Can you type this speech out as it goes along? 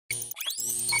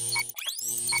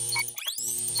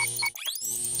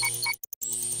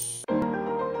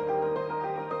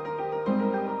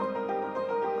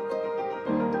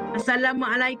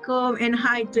Assalamualaikum and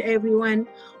hi to everyone.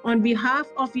 On behalf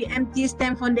of the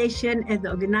ICSTEM Foundation as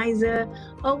the organizer,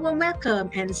 a warm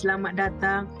welcome and selamat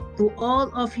datang to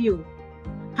all of you.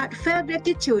 Heartfelt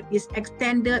gratitude is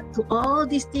extended to all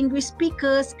distinguished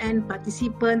speakers and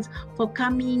participants for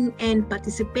coming and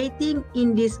participating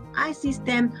in this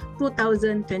ICSTEM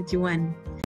 2021.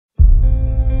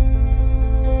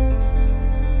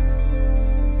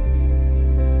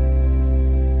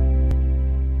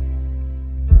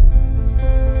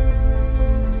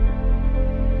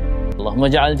 اللهم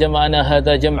اجعل جمعنا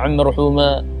هذا جمعا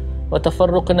مرحوما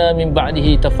وتفرقنا من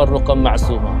بعده تفرقا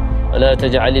معصوما ولا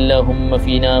تجعل اللهم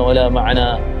فينا ولا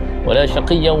معنا ولا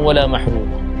شقيا ولا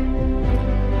محروما.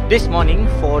 This morning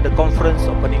for the conference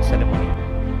opening ceremony,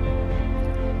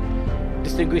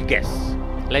 distinguished guests,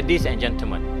 ladies and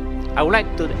gentlemen, I would like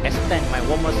to extend my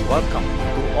warmest welcome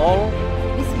to all.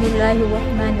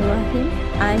 Bismillahirrahmanirrahim.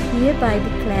 I hereby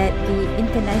declare the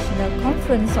International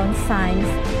Conference on Science,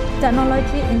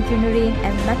 Technology, Engineering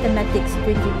and Mathematics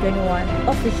 2021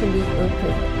 officially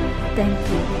open. Thank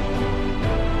you.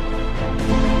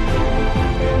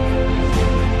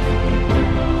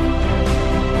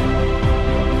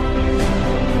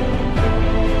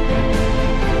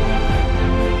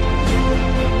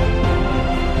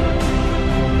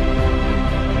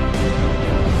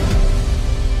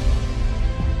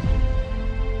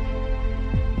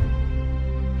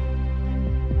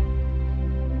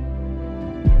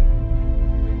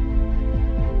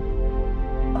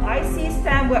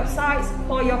 ICSTEM websites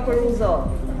for your perusal.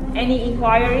 Any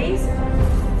inquiries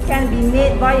can be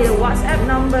made via the WhatsApp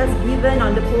numbers given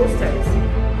on the posters.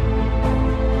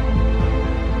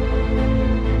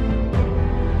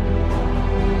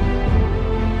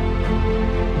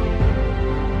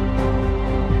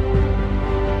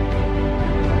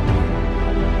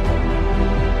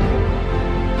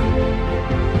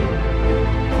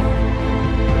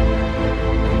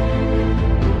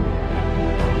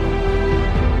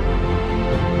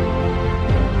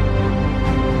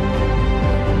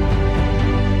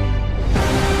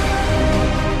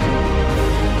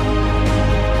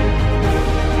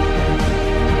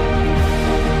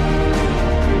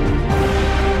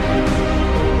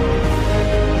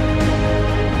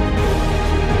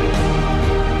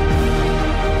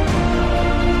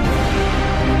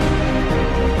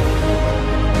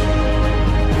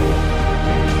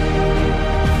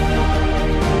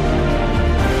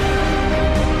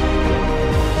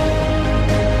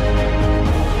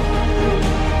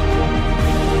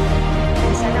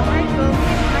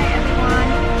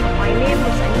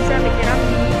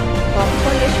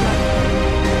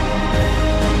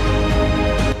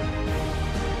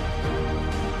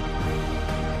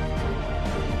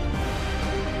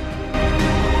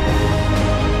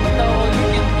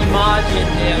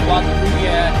 Imagine what we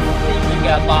are thinking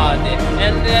about it,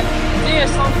 and there are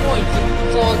some points.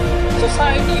 So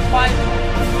society fight.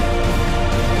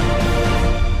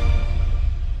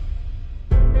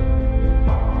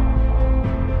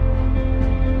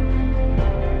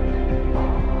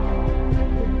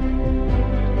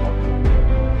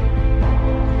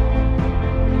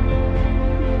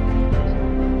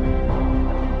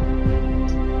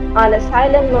 On a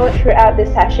silent mode throughout the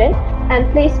session, and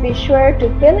please be sure to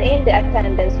fill in the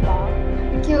attendance form.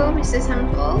 Thank you, Mr.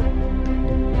 Samko.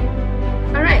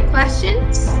 Alright,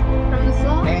 questions from the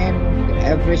floor? And the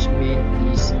average mean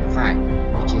is 5,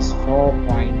 which is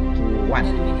 4.21.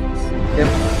 The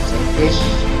percentage.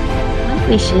 One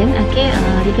question, okay,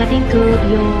 regarding to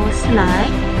your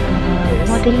slide,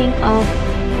 modeling of.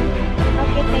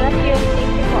 Okay, thank you.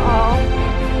 Thank you for all.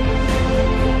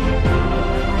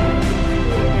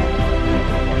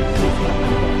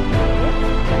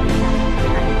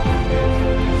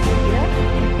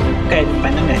 Kan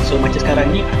pandangan. So macam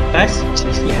sekarang ni atas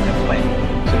sisi hadapan.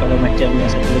 So kalau macam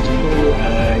yang satu macam tu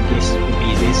dia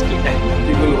berbeza sikit lah.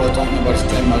 People who are talking about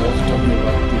STEM are also talking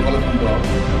about development of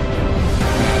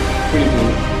pretty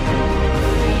good.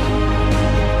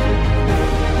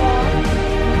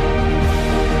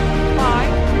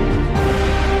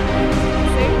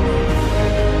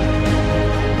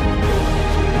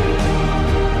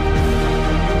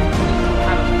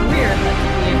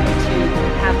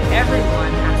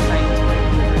 Everyone has scientific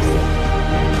literacy.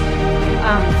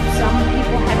 Some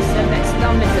people have said that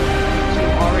STEM is a field you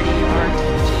already are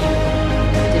teaching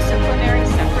disciplinary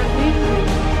separately.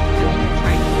 And you're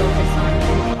trying to focus on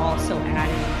also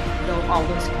adding those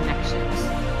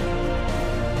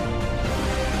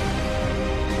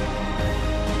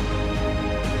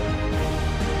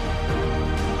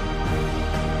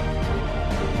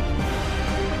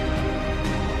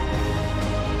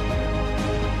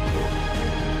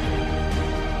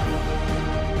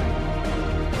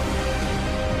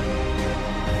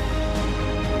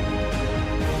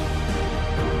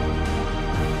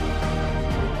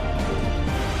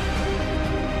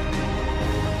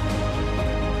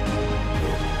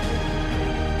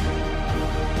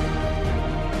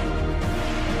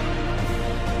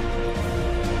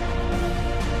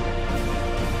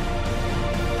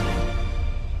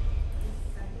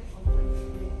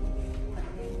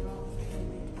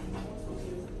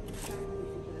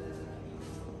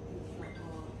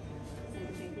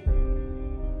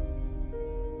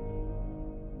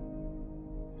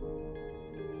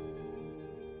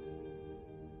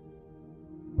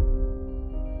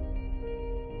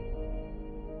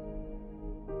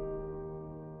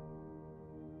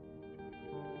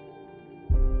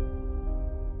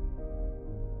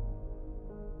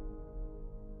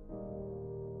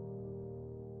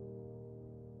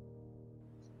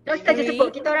Ustaz je sebut,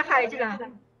 kita orang high je lah.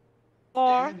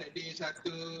 4,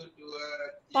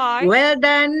 5. Well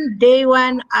done, day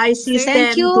 1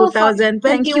 ICSTEM 2021.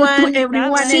 Thank you to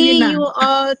everyone, See Elina. you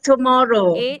all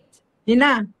tomorrow. 8,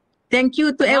 Nina, thank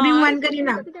you to 9, everyone,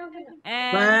 Nina.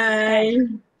 and Bye.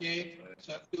 10.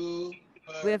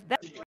 With that.